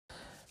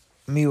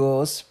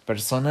Amigos,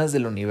 personas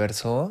del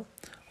universo.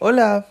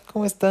 Hola,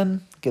 ¿cómo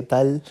están? ¿Qué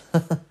tal?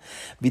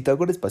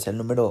 Bitácora espacial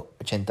número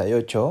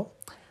 88.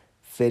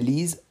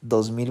 Feliz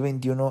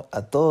 2021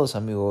 a todos,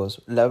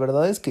 amigos. La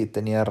verdad es que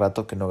tenía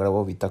rato que no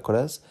grabo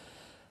bitácoras.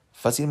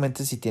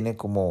 Fácilmente si tiene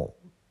como,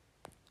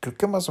 creo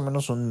que más o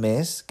menos un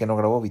mes que no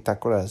grabo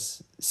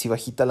bitácoras. Sí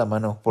bajita la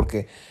mano,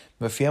 porque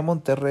me fui a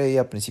Monterrey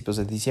a principios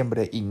de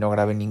diciembre y no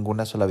grabé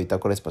ninguna sola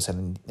bitácora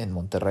espacial en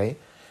Monterrey.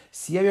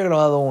 Sí había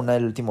grabado una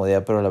el último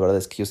día, pero la verdad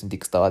es que yo sentí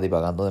que estaba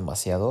divagando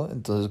demasiado.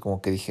 Entonces como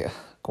que dije,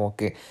 como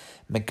que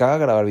me caga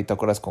grabar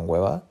bitácoras con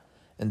hueva.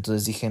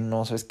 Entonces dije,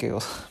 no, ¿sabes qué?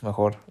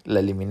 Mejor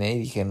la eliminé y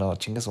dije, no,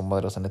 chingue su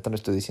madre, o sea, neta no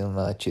estoy diciendo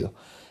nada chido.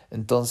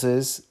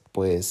 Entonces,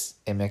 pues,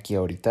 heme aquí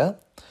ahorita.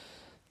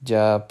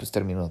 Ya pues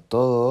terminó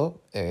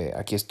todo.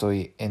 Aquí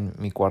estoy en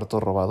mi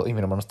cuarto robado y mi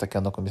hermano está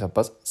quedando con mis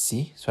papás.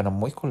 Sí, suena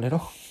muy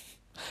culero.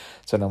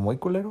 Suena muy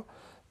culero.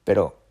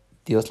 Pero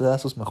Dios le da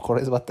sus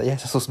mejores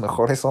batallas a sus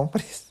mejores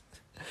hombres.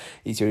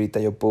 Y si ahorita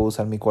yo puedo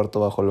usar mi cuarto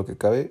bajo lo que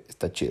cabe,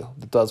 está chido.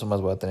 De todas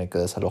formas voy a tener que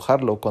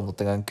desalojarlo cuando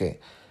tengan que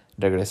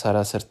regresar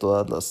a hacer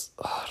todas las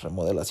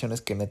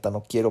remodelaciones que neta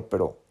no quiero,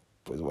 pero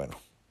pues bueno.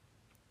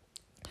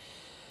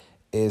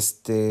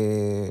 Pues,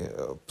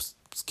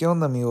 ¿qué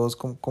onda, amigos?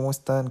 ¿Cómo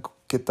están?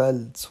 ¿Qué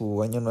tal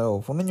su año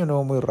nuevo? Fue un año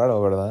nuevo muy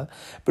raro, ¿verdad?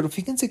 Pero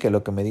fíjense que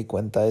lo que me di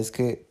cuenta es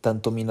que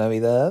tanto mi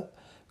Navidad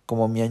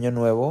como mi año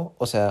nuevo,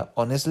 o sea,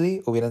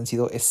 honestly, hubieran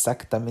sido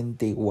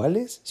exactamente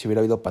iguales si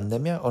hubiera habido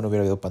pandemia o no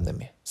hubiera habido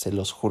pandemia. Se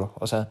los juro.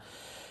 O sea,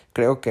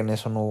 creo que en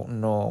eso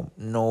no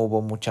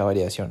hubo mucha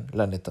variación,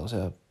 la neta. O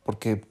sea,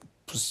 porque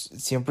pues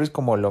siempre es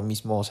como lo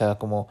mismo, o sea,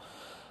 como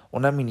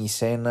una mini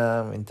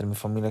cena entre mi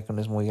familia que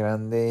no es muy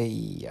grande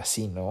y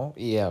así, ¿no?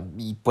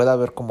 Y puede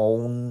haber como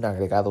un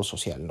agregado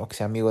social, ¿no? Que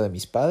sea amigo de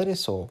mis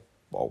padres o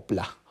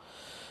bla.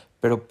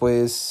 Pero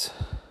pues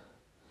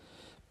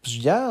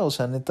ya, o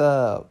sea,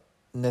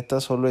 neta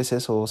solo es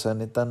eso, o sea,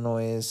 neta no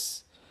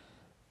es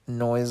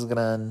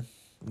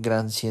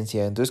gran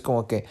ciencia. Entonces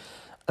como que,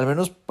 al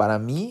menos para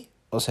mí,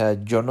 o sea,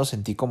 yo no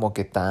sentí como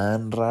que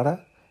tan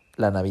rara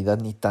la Navidad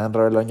ni tan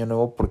raro el Año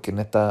Nuevo porque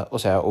neta, o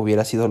sea,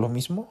 hubiera sido lo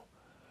mismo.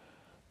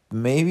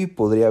 Maybe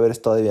podría haber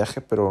estado de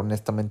viaje, pero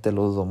honestamente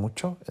lo dudo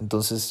mucho.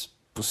 Entonces,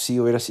 pues sí,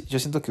 yo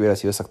siento que hubiera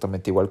sido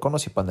exactamente igual con o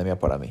sin pandemia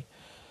para mí.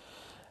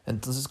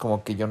 Entonces,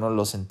 como que yo no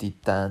lo sentí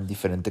tan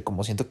diferente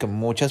como siento que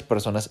muchas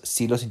personas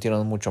sí lo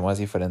sintieron mucho más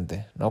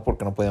diferente, ¿no?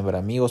 Porque no podían ver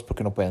amigos,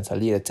 porque no podían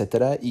salir,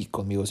 etcétera. Y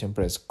conmigo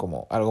siempre es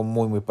como algo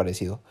muy, muy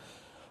parecido.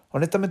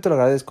 Honestamente lo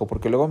agradezco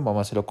porque luego a mi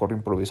mamá se le ocurre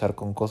improvisar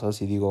con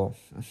cosas y digo,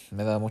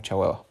 me da mucha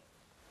hueva."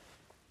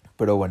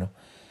 Pero bueno,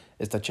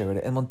 está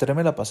chévere. En Monterrey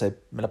me la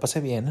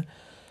pasé bien.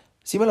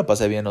 Sí me la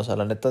pasé bien, o sea,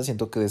 la neta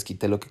siento que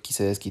desquité lo que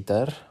quise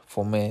desquitar.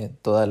 Fumé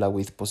toda la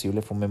weed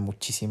posible, fumé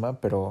muchísima,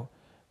 pero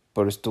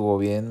estuvo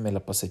bien, me la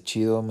pasé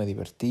chido, me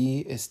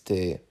divertí.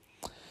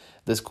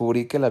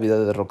 Descubrí que la vida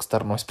de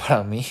rockstar no es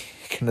para mí,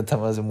 que neta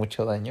me hace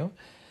mucho daño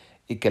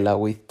y que la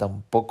weed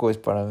tampoco es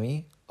para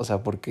mí, o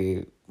sea,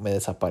 porque me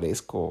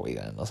desaparezco,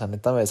 oigan, o sea,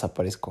 neta me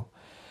desaparezco.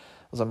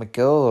 O sea, me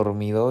quedo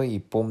dormido y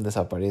pum,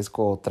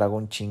 desaparezco, o trago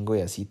un chingo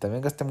y así.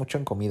 También gasté mucho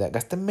en comida.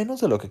 Gasté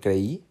menos de lo que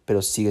creí,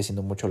 pero sigue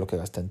siendo mucho lo que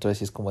gasté. Entonces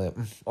sí es como de,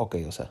 ok,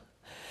 o sea,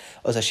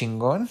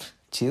 chingón,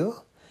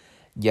 chido.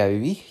 Ya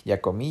viví, ya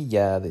comí,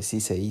 ya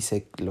deshice,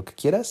 hice lo que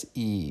quieras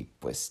y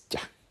pues ya.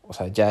 O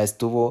sea, ya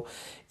estuvo.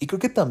 Y creo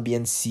que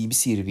también sí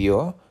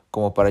sirvió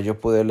como para yo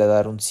poderle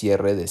dar un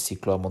cierre de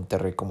ciclo a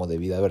Monterrey como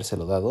debí de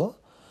habérselo dado.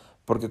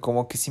 Porque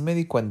como que sí me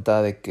di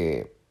cuenta de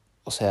que,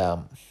 o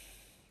sea,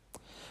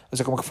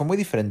 como que fue muy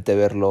diferente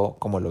verlo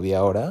como lo vi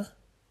ahora,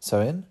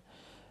 ¿saben?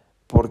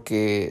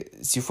 Porque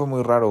sí fue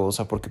muy raro, o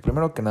sea, porque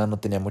primero que nada no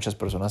tenía muchas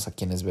personas a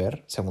quienes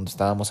ver, segundo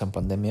estábamos en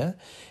pandemia,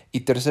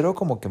 y tercero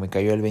como que me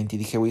cayó el 20 y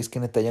dije, güey, es que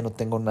neta ya no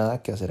tengo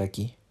nada que hacer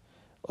aquí.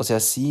 O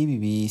sea, sí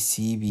viví,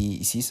 sí vi,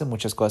 y sí hice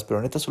muchas cosas,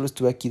 pero neta solo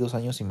estuve aquí 2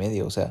 años y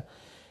medio, o sea,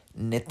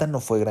 neta no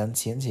fue gran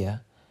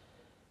ciencia,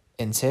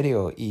 en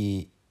serio,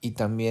 y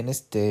también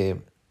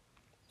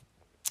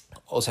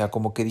o sea,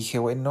 como que dije,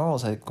 güey, no, o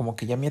sea, como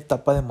que ya mi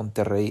etapa de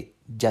Monterrey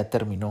ya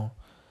terminó.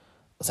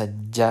 O sea,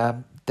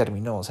 ya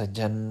terminó, o sea,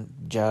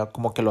 ya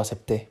como que lo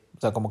acepté. O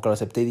sea, como que lo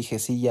acepté y dije,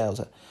 sí, ya, o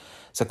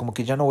sea, como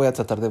que ya no voy a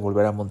tratar de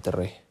volver a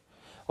Monterrey.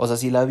 O sea,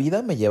 si la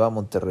vida me lleva a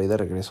Monterrey de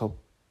regreso,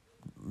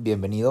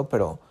 bienvenido,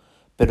 pero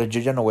yo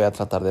ya no voy a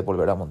tratar de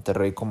volver a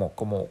Monterrey como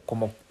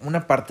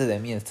una parte de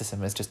mí en este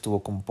semestre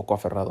estuvo como un poco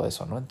aferrado a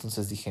eso, ¿no?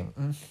 Entonces dije,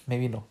 me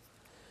vino.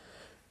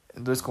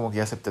 Entonces como que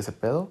ya acepté ese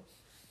pedo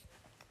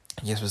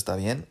y eso está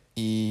bien.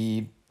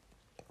 Y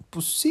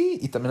pues sí,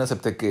 y también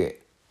acepté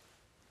que...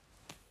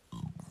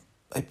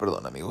 Ay,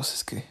 perdón amigos,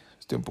 es que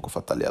estoy un poco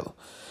fataleado.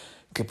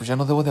 Que pues ya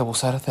no debo de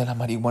abusar de la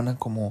marihuana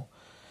como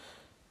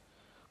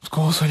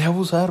solía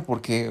abusar,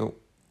 porque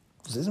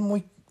pues es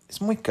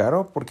muy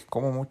caro, porque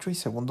como mucho y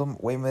segundo,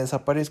 güey, me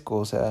desaparezco,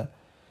 o sea,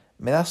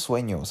 me da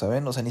sueño,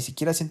 ¿saben? O sea, ni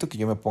siquiera siento que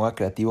yo me ponga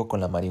creativo con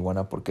la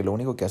marihuana, porque lo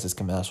único que hace es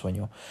que me da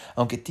sueño.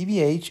 Aunque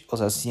TBH, o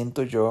sea,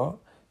 siento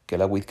yo que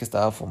la weed que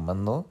estaba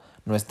fumando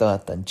no estaba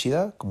tan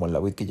chida como la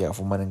weed que llega a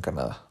fumar en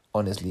Canadá.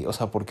 honestly. O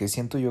sea, porque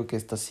siento yo que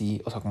esta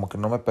sí, o sea, como que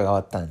no me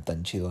pegaba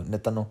tan chido.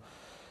 Neta no.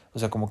 O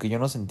sea, como que yo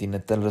no sentí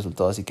neta el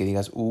resultado así que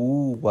digas,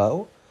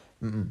 wow.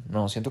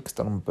 No, siento que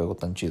esta no me pegó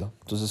tan chido.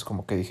 Entonces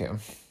como que dije,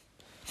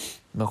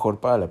 mejor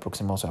para la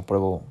próxima, o sea,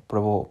 pruebo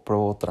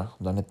otra,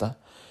 la neta.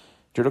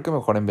 Yo creo que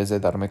mejor en vez de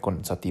darme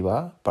con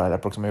Sativa, para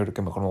la próxima yo creo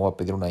que mejor me voy a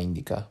pedir una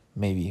Indica.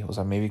 Maybe, o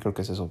sea, maybe creo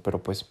que es eso.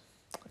 Pero pues,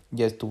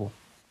 ya estuvo.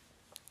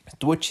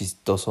 Estuvo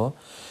chistoso.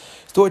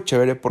 Estuvo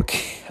chévere porque,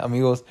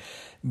 amigos,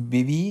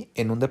 viví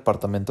en un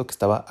departamento que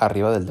estaba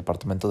arriba del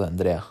departamento de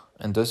Andrea.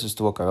 Entonces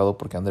estuvo cagado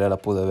porque Andrea la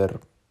pude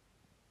ver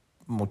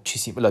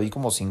muchísimo. La vi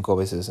como 5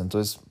 veces,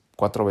 entonces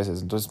 4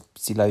 veces. Entonces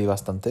sí la vi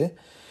bastante.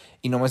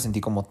 Y no me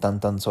sentí como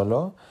tan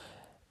solo.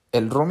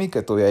 El roomie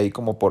que tuve ahí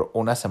como por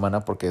una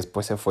semana porque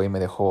después se fue y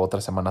me dejó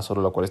otra semana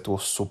solo, lo cual estuvo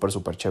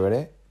súper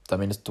chévere.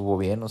 También estuvo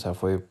bien, o sea,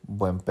 fue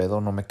buen pedo,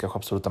 no me quejo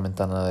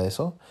absolutamente nada de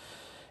eso.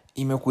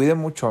 Y me cuidé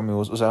mucho,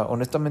 amigos. O sea,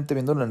 honestamente,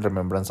 viéndolo en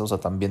remembranza, o sea,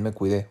 también me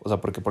cuidé. O sea,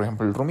 porque, por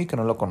ejemplo, el roomie que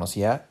no lo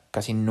conocía,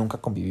 casi nunca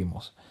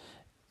convivimos.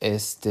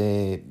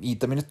 Y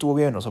también estuvo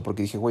bien, o sea,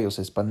 porque dije, güey, o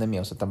sea, es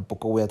pandemia, o sea,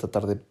 tampoco voy a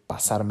tratar de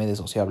pasarme de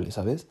sociable,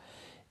 ¿sabes?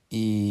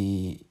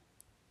 Y,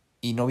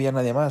 y no vi a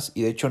nadie más.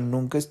 Y de hecho,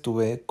 nunca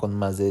estuve con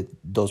más de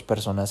 2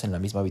 personas en la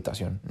misma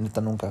habitación.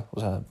 Neta, nunca, o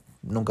sea,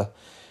 nunca.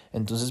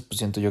 Entonces, pues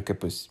siento yo que,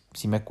 pues,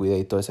 sí me cuidé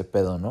y todo ese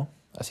pedo, ¿no?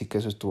 Así que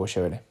eso estuvo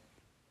chévere.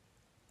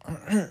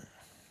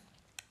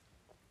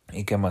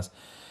 ¿Y qué más?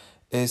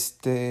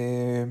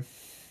 Este.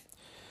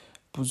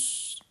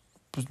 Pues,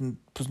 pues,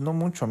 pues no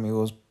mucho,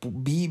 amigos.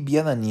 Vi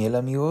a Daniel,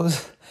 amigos.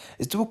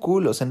 Estuvo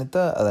cool. O sea,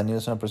 neta, a Daniel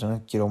es una persona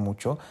que quiero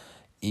mucho.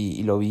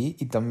 Y lo vi.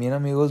 Y también,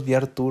 amigos, vi a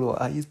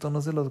Arturo. Ay, esto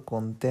no se los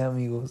conté,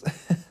 amigos.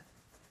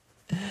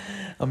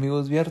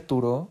 Amigos, vi a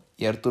Arturo.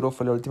 Y Arturo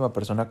fue la última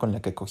persona con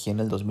la que cogí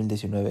en el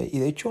 2019. Y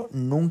de hecho,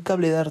 nunca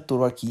hablé de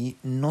Arturo aquí.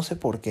 No sé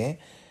por qué.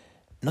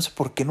 No sé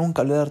por qué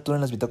nunca hablé de Arturo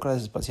en las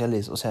bitácoras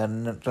espaciales. O sea,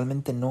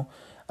 realmente no.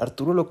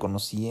 Arturo lo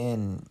conocí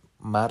en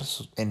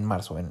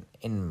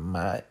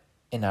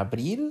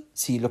abril.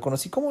 Sí, lo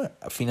conocí como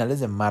a finales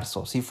de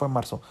marzo. Sí, fue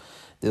marzo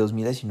de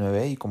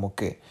 2019 y como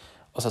que,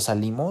 o sea,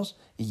 salimos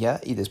y ya,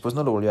 y después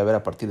no lo volví a ver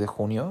a partir de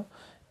junio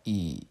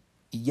y,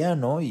 y ya,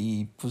 ¿no?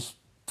 Y pues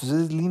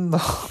es lindo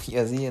y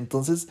así.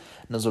 Entonces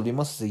nos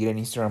volvimos a seguir en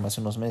Instagram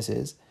hace unos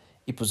meses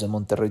y pues de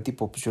Monterrey,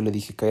 tipo, pues yo le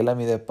dije, cae a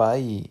mi depa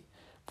y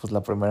pues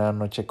la primera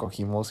noche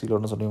cogimos y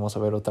luego nos volvimos a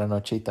ver otra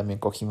noche y también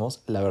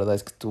cogimos. La verdad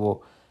es que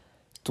estuvo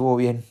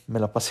bien, me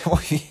la pasé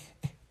muy bien.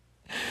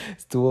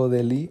 Estuvo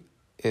deli.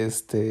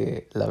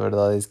 La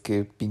verdad es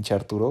que pinche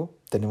Arturo,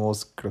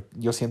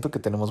 yo siento que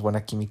tenemos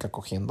buena química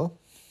cogiendo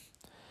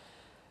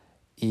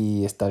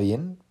y está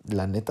bien,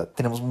 la neta,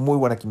 tenemos muy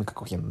buena química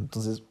cogiendo.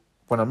 Entonces,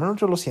 bueno, al menos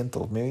yo lo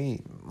siento.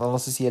 No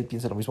sé si él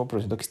piensa lo mismo,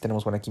 pero siento que sí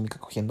tenemos buena química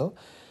cogiendo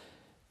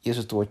y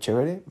eso estuvo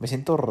chévere. Me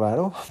siento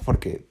raro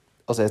porque,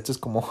 o sea, esto es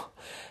como,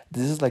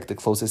 this is like the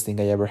closest thing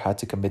I ever had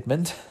to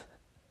commitment.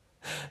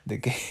 De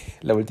que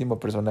la última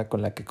persona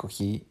con la que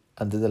cogí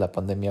antes de la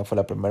pandemia fue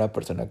la primera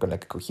persona con la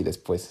que cogí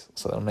después, o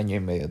sea, 1 año y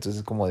medio.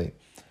 Entonces es como de,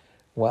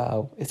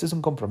 wow, esto es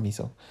un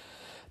compromiso.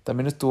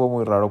 También estuvo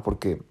muy raro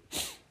porque,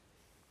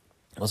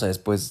 o sea,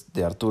 después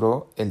de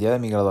Arturo, el día de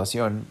mi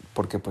graduación,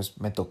 porque pues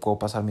me tocó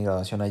pasar mi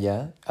graduación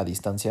allá a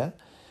distancia,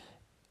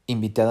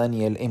 invité a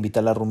Daniel e invité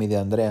a la roomie de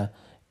Andrea.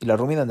 Y la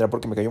roomie de Andrea,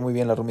 porque me cayó muy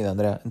bien la roomie de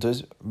Andrea.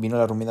 Entonces vino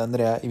la roomie de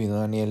Andrea y vino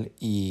Daniel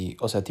y,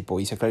 o sea, tipo,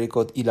 hice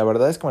Claricot. Y la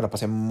verdad es que me la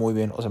pasé muy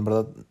bien. O sea, en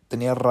verdad,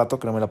 tenía rato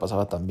que no me la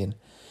pasaba tan bien.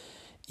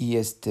 Y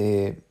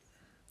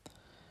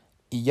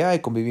y ya, y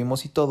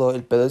convivimos y todo.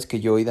 El pedo es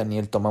que yo y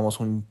Daniel tomamos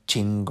un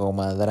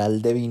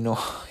chingomadral de vino.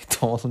 Y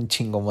tomamos un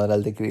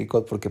chingomadral de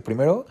Claricot. Porque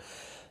primero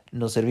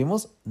nos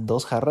servimos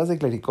 2 jarras de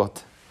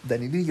Claricot.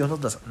 Daniel y yo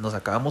nos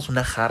acabamos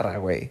una jarra,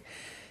 güey.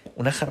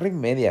 1 jarra y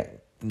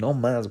media, no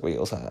más, güey.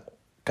 O sea,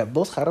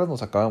 2 jarras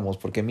nos acabamos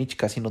porque Mitch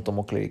casi no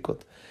tomó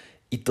clericot.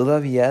 Y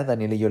todavía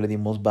Daniel y yo le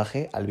dimos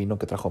baje al vino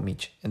que trajo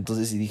Mitch.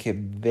 Entonces sí dije,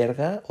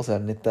 verga, o sea,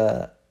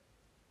 neta,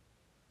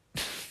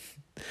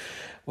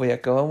 güey,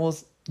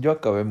 acabamos, yo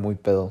acabé muy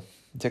pedo.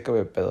 Ya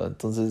acabé pedo.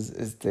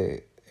 Entonces,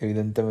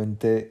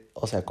 evidentemente,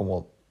 o sea,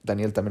 como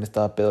Daniel también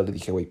estaba pedo, le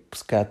dije, güey,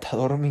 pues quédate a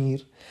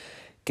dormir.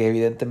 Que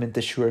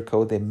evidentemente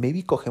Sugarcoat de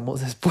maybe cogemos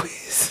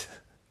después.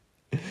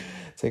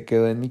 Se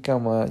quedó en mi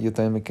cama, yo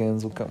también me quedé en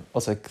su cama,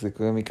 o sea, que se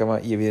quedó en mi cama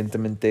y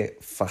evidentemente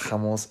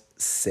fajamos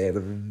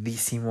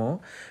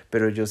cerdísimo,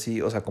 pero yo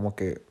sí, o sea, como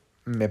que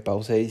me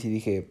pausé y sí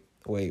dije,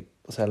 güey,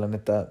 o sea, la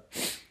neta,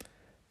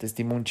 te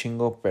estimo un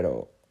chingo,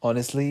 pero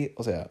honestly,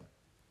 o sea,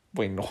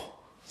 güey, no,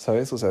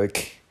 ¿sabes? O sea, de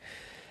que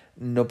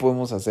no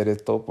podemos hacer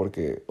esto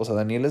porque, o sea,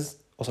 Daniel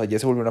o sea, ya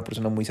se volvió una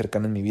persona muy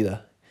cercana en mi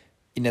vida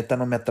y neta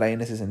no me atrae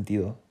en ese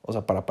sentido, o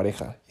sea, para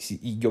pareja,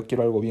 y yo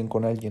quiero algo bien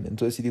con alguien,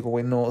 entonces sí digo,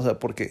 güey, no, o sea,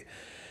 porque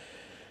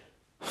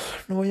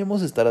no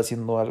vayamos a estar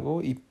haciendo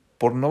algo y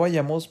por no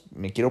vayamos,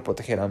 me quiero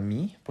proteger a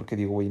mí, porque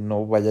digo, güey,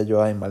 no vaya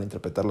yo a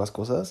malinterpretar las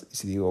cosas. Y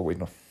si digo, güey,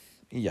 no.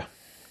 Y ya.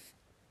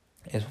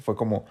 Eso fue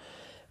como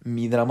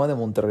mi drama de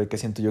Monterrey, que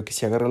siento yo que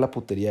sí agarré la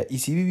putería. Y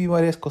sí viví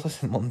varias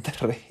cosas en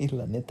Monterrey,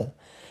 la neta.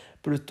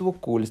 Pero estuvo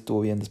cool,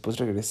 estuvo bien. Después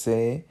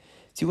regresé.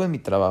 sigo en mi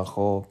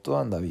trabajo, todo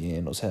anda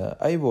bien, o sea,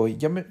 ahí voy,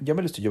 ya me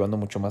lo estoy llevando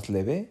mucho más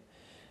leve,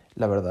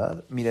 la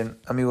verdad. Miren,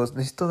 amigos,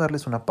 necesito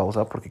darles una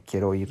pausa porque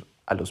quiero ir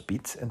a los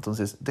pits,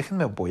 entonces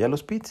déjenme, voy a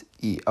los pits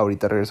y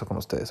ahorita regreso con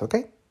ustedes, ¿ok?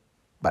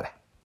 Vale.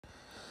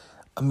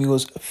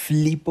 Amigos,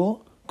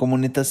 flipo, como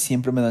neta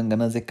siempre me dan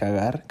ganas de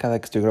cagar cada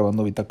que estoy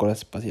grabando bitácoras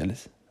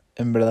espaciales,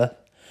 en verdad.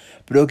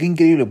 Pero qué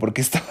increíble,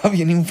 porque estaba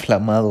bien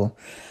inflamado.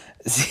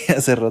 Sí,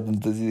 hace rato,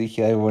 entonces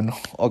dije, ay, bueno,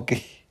 ok,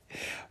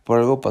 por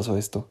algo pasó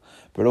esto.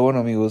 Pero bueno,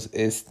 amigos,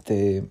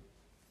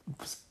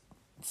 pues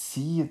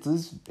sí,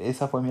 entonces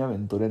esa fue mi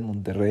aventura en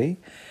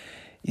Monterrey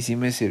y sí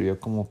me sirvió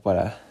como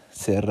para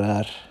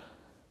cerrar.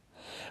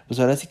 Pues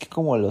ahora sí que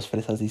como los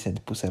fresas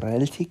dicen, pues cerrar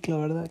el ciclo,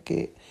 ¿verdad?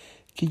 Que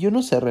yo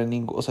no cerré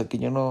ningún, o sea, que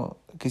yo no,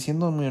 que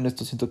siendo muy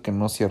honesto siento que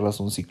no cierras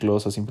un ciclo, o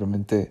sea,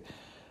 simplemente,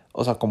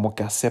 o sea, como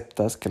que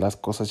aceptas que las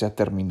cosas ya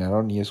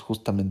terminaron y es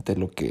justamente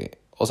lo que,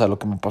 o sea, lo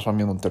que me pasó a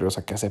mí en Monterrey, o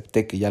sea, que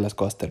acepté que ya las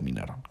cosas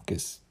terminaron, que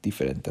es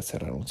diferente a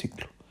cerrar un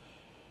ciclo.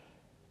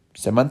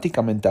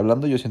 Semánticamente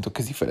hablando, yo siento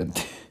que es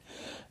diferente.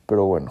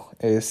 Pero bueno,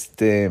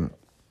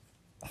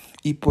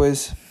 y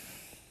pues,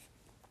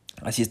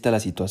 así está la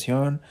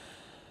situación.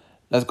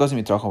 Las cosas en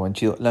mi trabajo van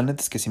chido. La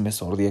neta es que sí me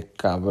sordié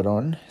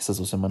cabrón esas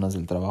 2 semanas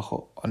del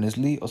trabajo.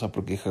 Honestly, o sea,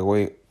 porque dije,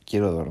 güey,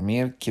 quiero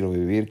dormir, quiero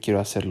vivir,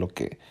 quiero hacer lo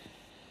que...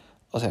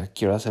 O sea,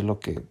 quiero hacer lo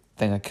que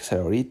tenga que hacer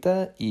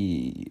ahorita.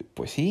 Y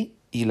pues sí.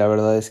 Y la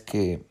verdad es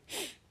que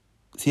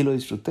sí lo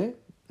disfruté.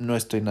 No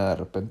estoy nada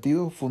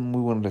arrepentido. Fue un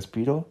muy buen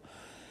respiro.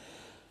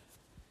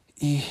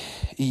 Y,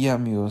 y ya,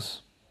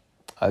 amigos.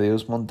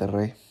 Adiós,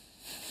 Monterrey.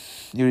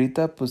 Y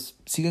ahorita, pues,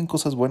 siguen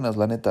cosas buenas,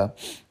 la neta.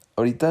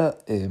 Ahorita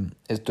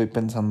estoy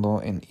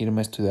pensando en irme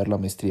a estudiar la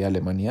maestría a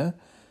Alemania.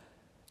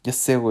 Ya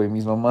sé, güey,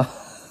 mis mamás,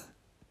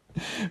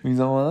 mis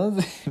mamás,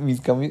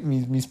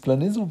 mis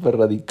planes súper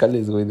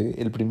radicales, güey.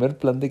 El primer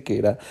plan de que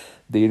era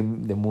de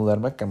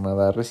mudarme a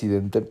Canadá,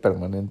 residente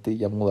permanente, y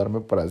ya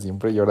mudarme para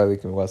siempre. Y ahora de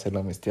que me voy a hacer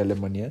la maestría a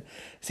Alemania.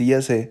 Sí,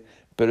 ya sé,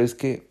 pero es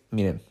que,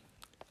 miren,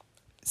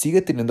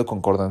 sigue teniendo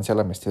concordancia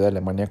la maestría de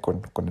Alemania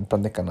con el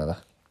plan de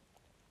Canadá.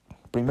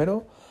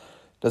 Primero,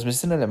 las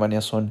maestrías en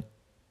Alemania son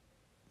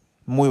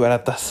muy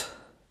baratas.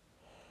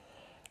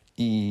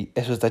 Y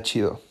eso está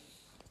chido,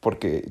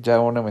 porque ya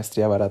una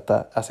maestría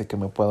barata hace que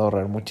me pueda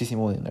ahorrar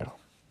muchísimo dinero.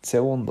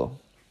 Segundo,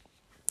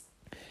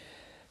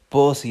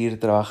 puedo seguir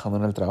trabajando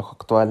en el trabajo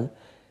actual,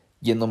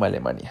 yéndome a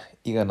Alemania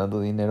y ganando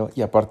dinero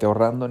y aparte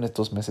ahorrando en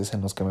estos meses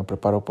en los que me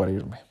preparo para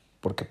irme.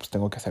 Porque pues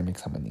tengo que hacer mi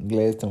examen de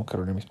inglés, tengo que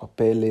reunir mis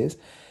papeles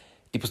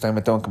y pues también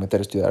me tengo que meter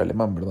a estudiar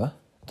alemán, ¿verdad?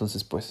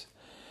 Entonces pues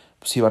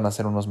sí van a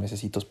ser unos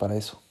mesecitos para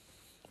eso.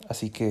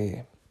 Así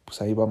que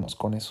pues ahí vamos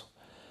con eso.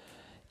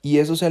 Y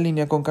eso se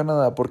alinea con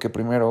Canadá porque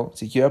primero,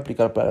 si quiero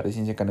aplicar para la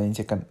residencia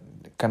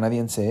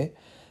canadiense,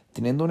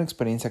 teniendo una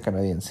experiencia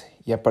canadiense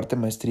y aparte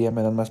maestría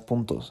me dan más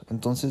puntos.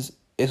 Entonces,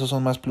 esos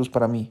son más plus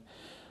para mí.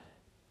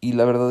 Y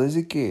la verdad es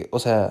de que, o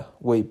sea,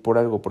 güey, por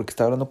algo, porque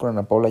estaba hablando con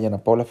Ana Paula y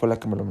Ana Paula fue la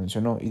que me lo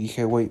mencionó. Y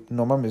dije, güey,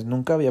 no mames,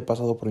 nunca había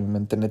pasado por mi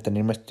mente neta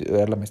irme a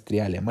estudiar la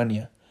maestría a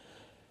Alemania.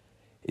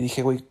 Y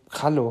dije, güey,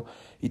 jalo.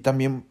 Y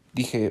también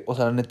dije, o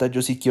sea, la neta,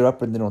 yo sí quiero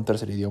aprender un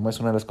tercer idioma. Es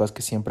una de las cosas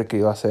que siempre he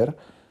querido hacer.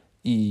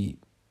 Y,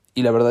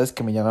 y la verdad es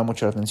que me llama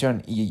mucho la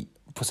atención. Y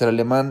pues el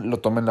alemán lo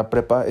tomé en la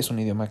prepa. Es un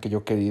idioma que yo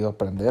he querido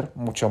aprender.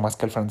 Mucho más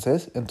que el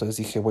francés. Entonces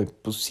dije, güey,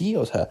 pues sí,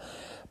 o sea,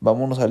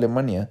 vámonos a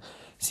Alemania.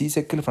 Sí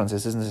sé que el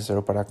francés es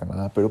necesario para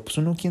Canadá. Pero pues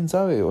uno, quién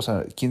sabe. O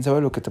sea, quién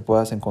sabe lo que te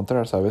puedas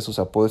encontrar, ¿sabes? O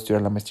sea, puedo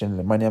estudiar la maestría en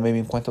Alemania. Maybe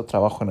encuentro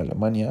trabajo en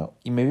Alemania.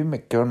 Y maybe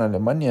me quedo en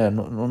Alemania.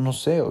 No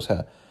sé, o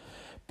sea.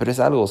 Pero es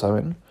algo,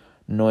 ¿saben?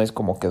 No es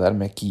como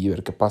quedarme aquí y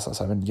ver qué pasa,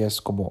 ¿saben? Ya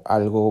es como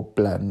algo,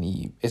 plan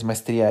y es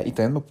maestría y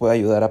también me puede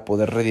ayudar a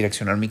poder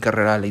redireccionar mi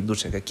carrera a la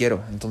industria que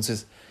quiero.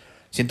 Entonces,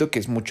 siento que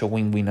es mucho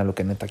win-win a lo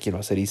que neta quiero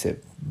hacer y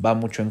se va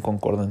mucho en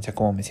concordancia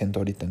como me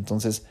siento ahorita.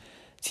 Entonces,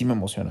 sí me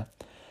emociona.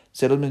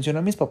 Se los menciono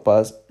a mis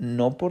papás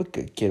no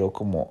porque quiero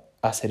como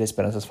hacer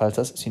esperanzas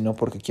falsas, sino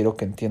porque quiero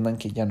que entiendan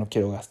que ya no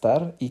quiero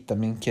gastar y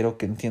también quiero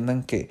que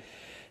entiendan que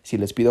si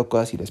les pido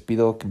cosas, si les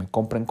pido que me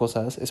compren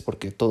cosas, es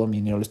porque todo mi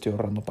dinero lo estoy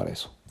ahorrando para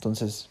eso.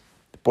 Entonces,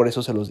 por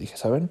eso se los dije,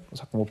 ¿saben? O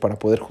sea, como para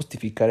poder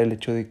justificar el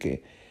hecho de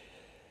que,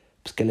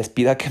 pues, que les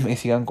pida que me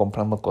sigan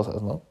comprando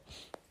cosas, ¿no?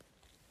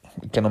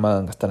 Y que no me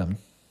hagan gastar a mí.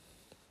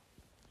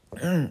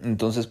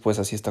 Entonces, pues,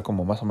 así está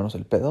como más o menos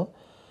el pedo.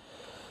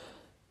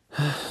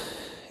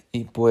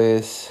 Y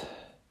pues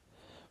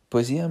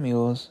sí,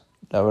 amigos,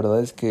 la verdad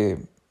es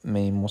que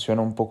me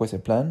emociona un poco ese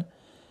plan.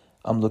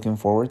 I'm looking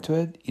forward to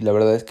it. Y la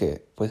verdad es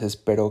que, pues,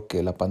 espero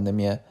que la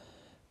pandemia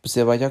pues,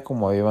 se vaya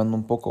como avivando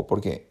un poco,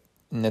 porque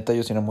neta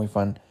yo sería muy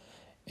fan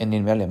en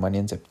irme a Alemania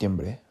en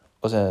septiembre.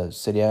 O sea,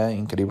 sería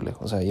increíble.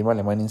 O sea, irme a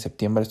Alemania en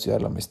septiembre a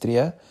estudiar la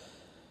maestría.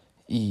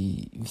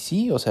 Y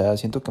sí, o sea,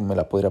 siento que me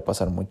la podría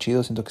pasar muy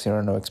chido. Siento que sería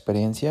una nueva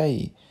experiencia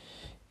y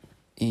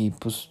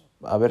pues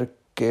a ver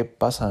qué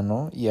pasa,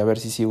 ¿no? Y a ver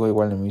si sigo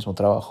igual en el mismo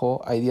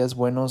trabajo. Hay días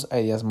buenos,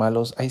 hay días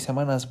malos, hay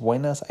semanas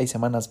buenas, hay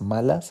semanas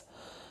malas.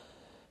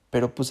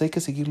 Pero pues hay que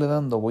seguirle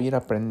dando, voy a ir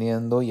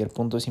aprendiendo y el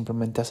punto es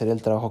simplemente hacer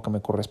el trabajo que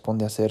me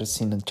corresponde hacer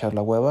sin echar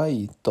la hueva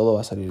y todo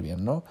va a salir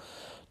bien, ¿no?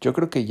 Yo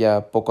creo que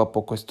ya poco a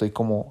poco estoy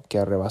como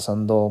que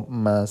rebasando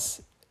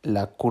más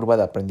la curva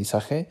de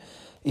aprendizaje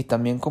y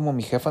también como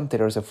mi jefa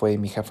anterior se fue y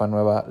mi jefa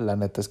nueva, la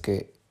neta es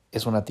que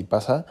es una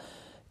tipaza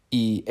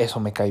y eso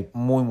me cae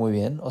muy muy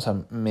bien, o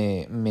sea,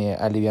 me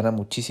aliviana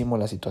muchísimo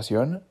la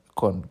situación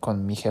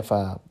con mi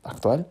jefa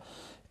actual.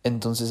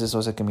 Entonces eso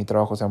hace que mi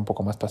trabajo sea un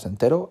poco más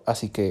placentero,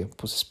 así que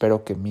pues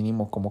espero que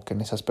mínimo como que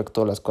en ese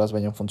aspecto las cosas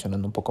vayan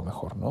funcionando un poco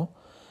mejor, ¿no?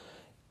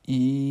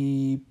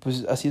 Y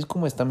pues así es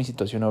como está mi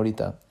situación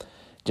ahorita.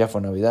 Ya fue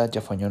Navidad,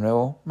 ya fue Año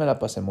Nuevo, me la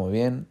pasé muy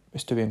bien,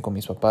 estoy bien con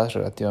mis papás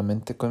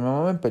relativamente. Con mi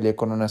mamá me peleé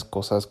con unas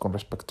cosas con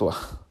respecto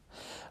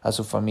a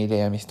su familia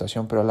y a mi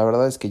situación, pero la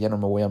verdad es que ya no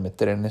me voy a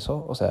meter en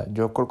eso. O sea,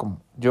 yo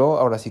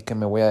ahora sí que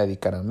me voy a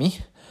dedicar a mí,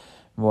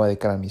 me voy a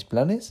dedicar a mis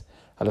planes,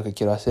 a lo que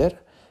quiero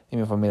hacer y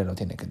mi familia lo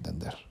tiene que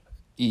entender.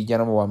 Y ya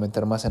no me voy a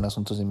meter más en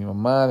asuntos de mi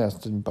mamá, en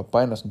asuntos de mi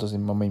papá, en asuntos de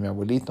mi mamá y mi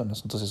abuelito, en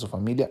asuntos de su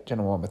familia. Ya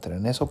no me voy a meter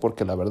en eso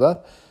porque la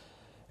verdad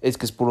es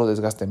que es puro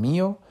desgaste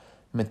mío,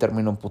 me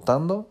termino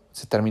emputando,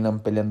 se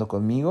terminan peleando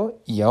conmigo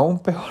y aún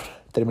peor,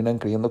 terminan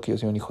creyendo que yo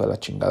soy un hijo de la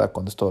chingada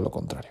cuando es todo lo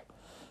contrario.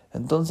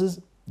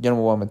 Entonces, ya no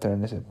me voy a meter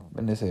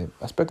en ese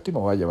aspecto y me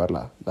voy a llevar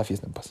la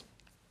fiesta en paz.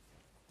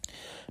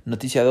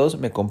 Noticia 2,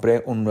 me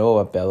compré un nuevo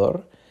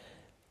vapeador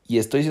y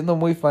estoy siendo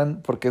muy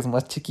fan porque es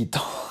más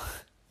chiquito.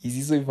 Y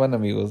sí soy fan,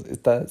 amigos,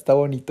 está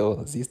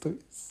bonito, sí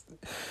estoy...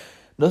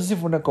 No sé si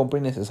fue una compra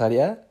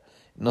innecesaria,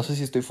 no sé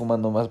si estoy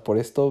fumando más por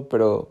esto,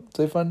 pero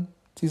soy fan,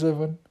 sí soy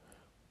fan.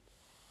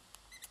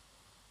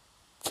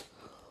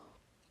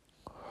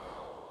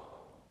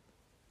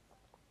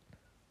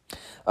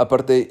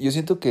 Aparte, yo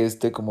siento que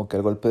como que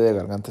el golpe de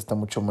garganta está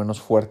mucho menos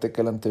fuerte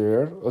que el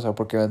anterior. O sea,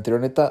 porque el anterior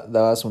neta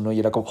dabas uno y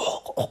era como...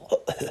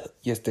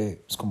 Y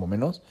este es como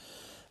menos.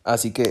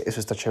 Así que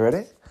eso está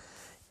chévere.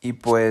 Y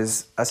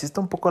pues así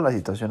está un poco la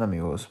situación,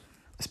 amigos.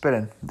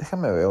 Esperen,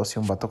 déjame ver si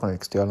un vato con el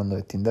que estoy hablando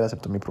de Tinder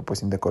aceptó mi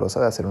propuesta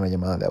indecorosa de hacer una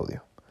llamada de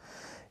audio.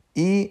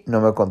 Y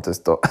no me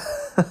contestó.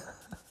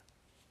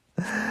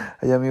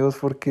 Ay, amigos,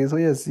 ¿por qué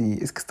soy así?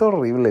 Es que está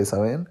horrible,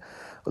 ¿saben?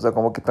 O sea,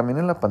 como que también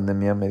en la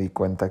pandemia me di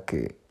cuenta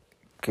que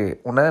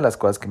una de las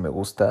cosas que me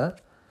gusta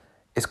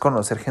es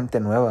conocer gente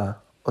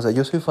nueva. O sea,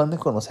 yo soy fan de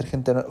conocer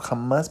gente nueva.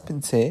 Jamás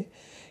pensé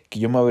que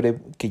yo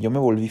me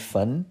volví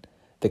fan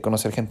de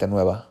conocer gente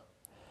nueva.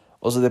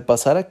 O sea, de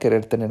pasar a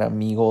querer tener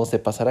amigos, de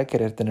pasar a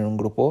querer tener un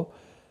grupo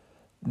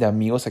de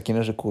amigos a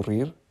quienes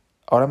recurrir,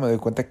 ahora me doy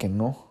cuenta que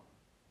no.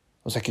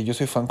 O sea, que yo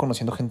soy fan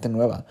conociendo gente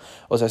nueva.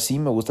 O sea, sí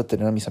me gusta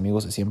tener a mis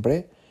amigos de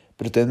siempre,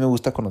 pero también me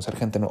gusta conocer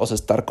gente nueva. O sea,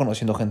 estar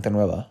conociendo gente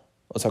nueva.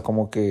 O sea,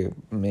 como que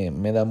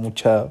me da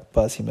mucha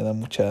paz y me da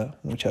mucha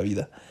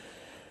vida.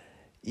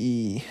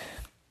 Y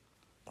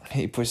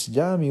Y pues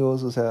ya,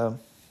 amigos, o sea,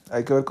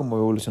 hay que ver cómo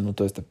evolucionó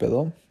todo este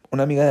pedo.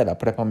 Una amiga de la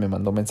prepa me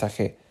mandó un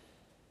mensaje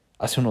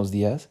hace unos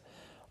días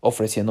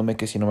ofreciéndome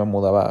que si no me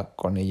mudaba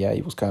con ella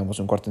y buscábamos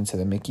un cuarto en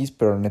CDMX,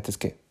 pero la neta es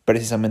que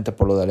precisamente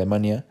por lo de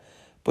Alemania,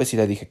 pues sí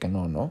le dije que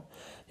no, ¿no?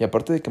 Y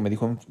aparte de que me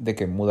dijo de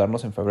que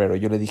mudarnos en febrero,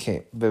 yo le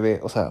dije, bebé,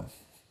 o sea,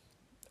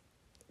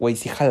 güey,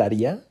 sí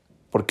jalaría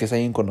porque es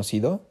alguien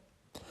conocido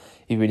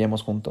y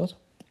viviríamos juntos.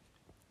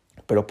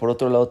 Pero por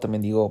otro lado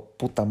también digo,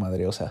 puta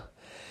madre, o sea,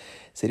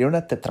 sería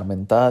una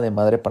tetramentada de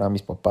madre para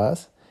mis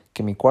papás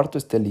que mi cuarto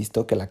esté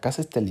listo, que la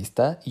casa esté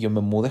lista y yo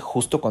me mude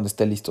justo cuando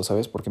esté listo,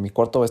 ¿sabes? Porque mi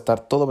cuarto va a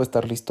estar, todo va a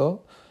estar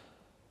listo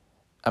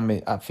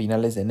a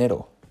finales de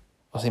enero.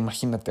 O sea,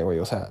 imagínate, güey,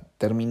 o sea,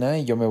 termina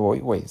y yo me voy,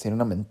 güey, sería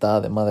una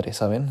mentada de madre,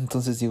 ¿saben?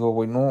 Entonces digo,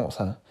 güey, no, o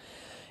sea,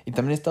 y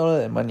también está ahora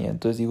de Alemania,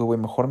 entonces digo, güey,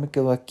 mejor me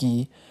quedo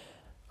aquí,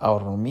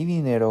 ahorro mi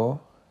dinero,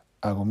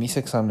 hago mis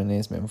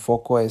exámenes, me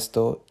enfoco a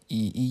esto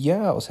y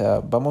ya, o sea,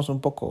 vamos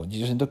un poco.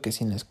 Yo siento que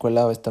sin la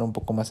escuela va a estar un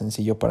poco más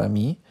sencillo para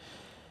mí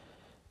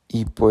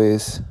y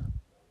pues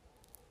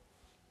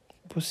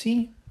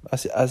sí,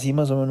 así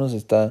más o menos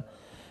está,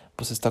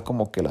 pues está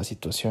como que la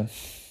situación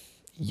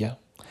y ya.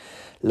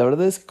 La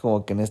verdad es que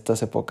como que en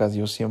estas épocas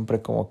yo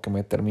siempre como que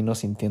me termino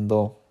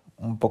sintiendo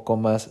un poco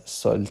más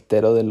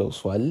soltero de lo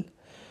usual,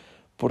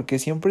 porque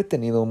siempre he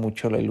tenido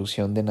mucho la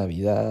ilusión de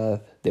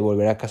Navidad, de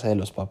volver a casa de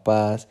los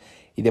papás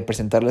y de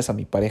presentarles a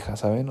mi pareja,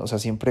 ¿saben? O sea,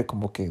 siempre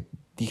como que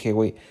dije,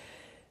 güey,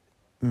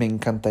 me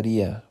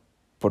encantaría,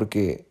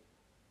 porque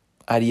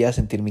haría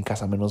sentir mi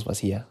casa menos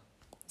vacía,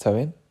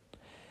 ¿saben?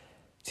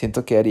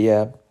 Siento que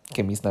haría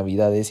que mis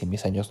Navidades y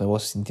mis años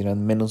nuevos se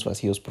sintieran menos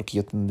vacíos porque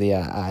yo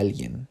tendría a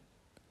alguien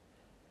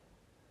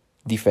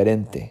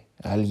diferente,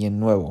 a alguien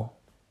nuevo,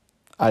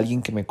 a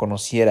alguien que me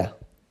conociera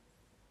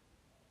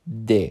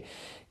de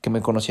que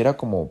me conociera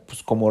como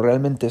pues como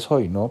realmente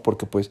soy, ¿no?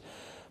 Porque pues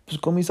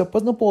con mis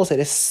papás no puedo ser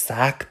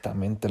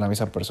exactamente la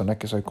misma persona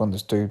que soy cuando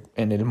estoy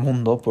en el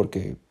mundo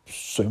porque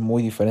soy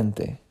muy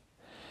diferente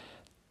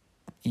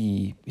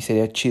y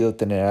sería chido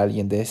tener a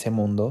alguien de ese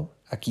mundo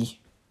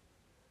aquí.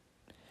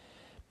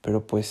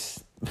 Pero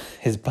pues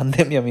es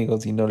pandemia,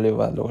 amigos, y no le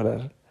va a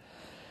lograr.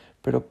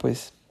 Pero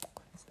pues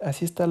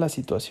así está la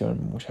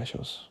situación,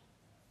 muchachos.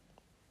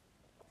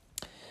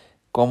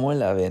 ¿Cómo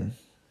la ven?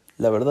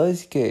 La verdad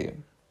es que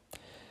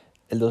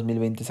el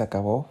 2020 se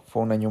acabó,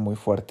 fue un año muy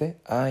fuerte.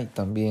 Ah, y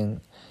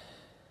también,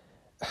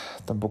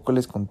 tampoco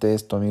les conté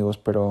esto, amigos,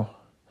 pero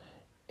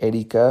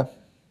Erika,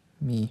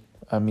 mi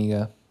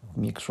amiga,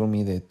 mi ex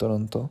roomie de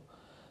Toronto,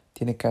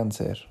 tiene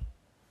cáncer.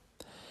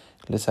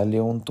 Le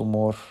salió un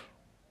tumor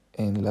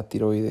en la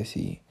tiroides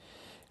y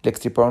le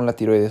extirparon la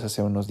tiroides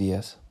hace unos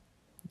días.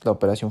 La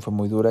operación fue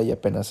muy dura y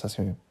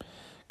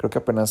creo que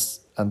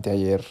apenas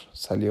anteayer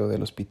salió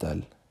del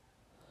hospital.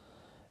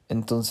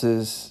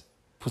 Entonces,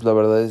 pues la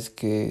verdad es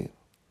que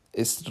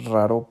es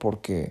raro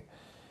porque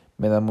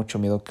me da mucho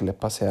miedo que le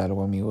pase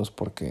algo, amigos,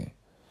 porque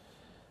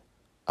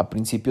a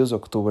principios de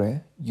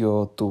octubre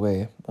yo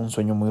tuve un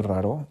sueño muy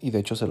raro y de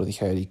hecho se lo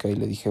dije a Erika y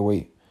le dije,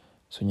 güey,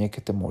 soñé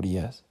que te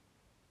morías.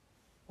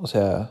 O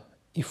sea,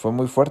 y fue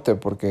muy fuerte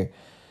porque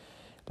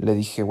le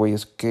dije, güey,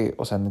 es que,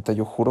 o sea, neta,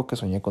 yo juro que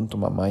soñé con tu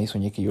mamá y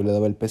soñé que yo le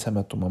daba el pésame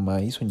a tu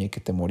mamá y soñé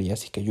que te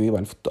morías y que yo iba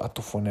a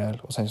tu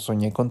funeral. O sea,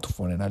 soñé con tu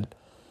funeral.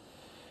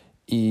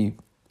 Y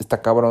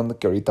está cabrón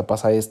que ahorita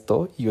pasa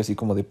esto y yo así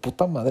como de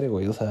puta madre,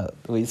 güey. O sea,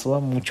 güey, eso da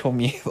mucho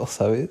miedo,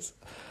 ¿sabes?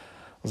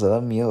 O sea,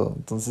 da miedo.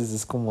 Entonces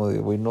es como de,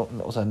 güey,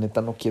 o sea,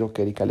 neta, no quiero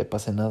que a Erika le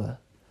pase nada.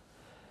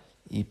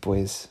 Y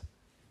pues,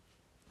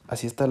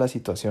 así está la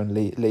situación.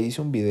 Le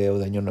hice un video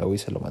de Año Nuevo y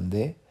se lo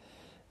mandé.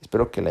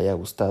 Espero que le haya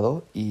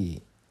gustado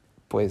y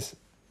pues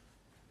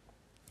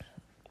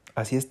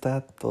así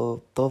está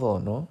todo,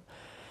 ¿no?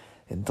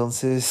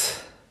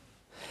 Entonces,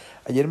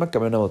 ayer me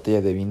acabé una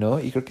botella de vino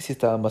y creo que sí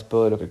estaba más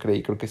pedo de lo que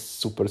creí. Creo que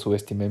súper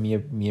subestimé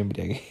mi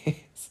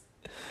embriaguez.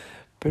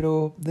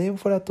 Pero de ahí en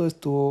fuera todo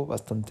estuvo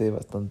bastante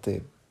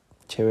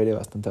chévere,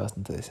 bastante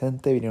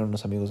decente. Vinieron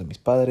unos amigos de mis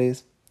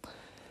padres.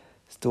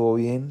 Estuvo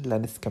bien. La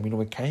neta es que a mí no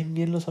me caen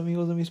bien los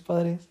amigos de mis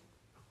padres.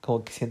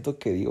 Como que siento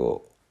que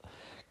digo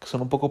que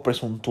son un poco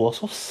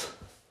presuntuosos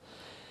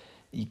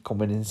y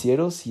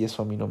convenencieros y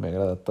eso a mí no me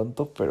agrada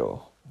tanto,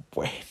 pero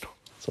bueno,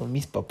 son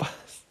mis papás.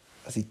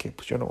 Así que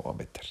pues yo no me voy a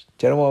meter.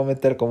 Ya no me voy a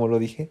meter, como lo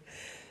dije,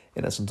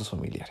 en asuntos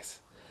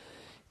familiares.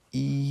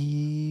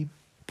 Y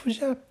pues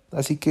ya.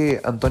 Así que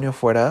Antonio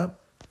fuera.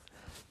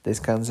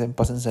 Descansen,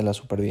 pásensela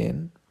súper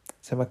bien.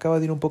 Se me acaba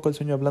de ir un poco el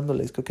sueño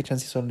hablándoles. Creo que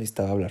chance solo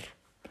necesitaba hablar.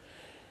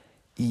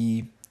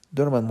 Y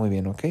duerman muy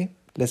bien, ¿ok?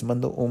 Les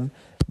mando un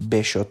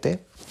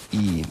besote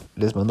y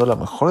les mando la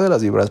mejor de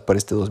las vibras para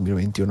este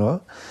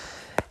 2021.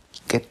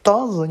 Que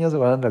todos los sueños se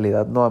van en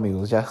realidad. No,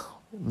 amigos, ya.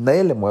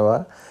 Nadie le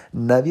mueva.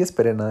 Nadie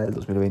espere nada del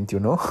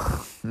 2021.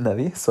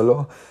 Nadie.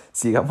 Solo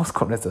sigamos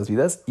con nuestras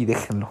vidas y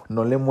déjenlo.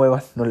 No le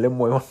muevan, no le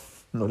muevan,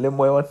 no le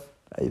muevan.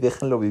 Ahí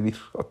déjenlo vivir,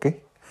 ¿ok?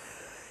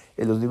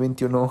 El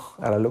 2021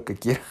 hará lo que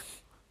quiera.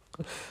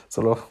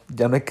 Solo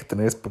ya no hay que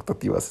tener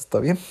expectativas, ¿está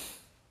bien?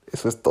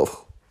 Eso es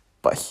todo.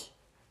 Bye.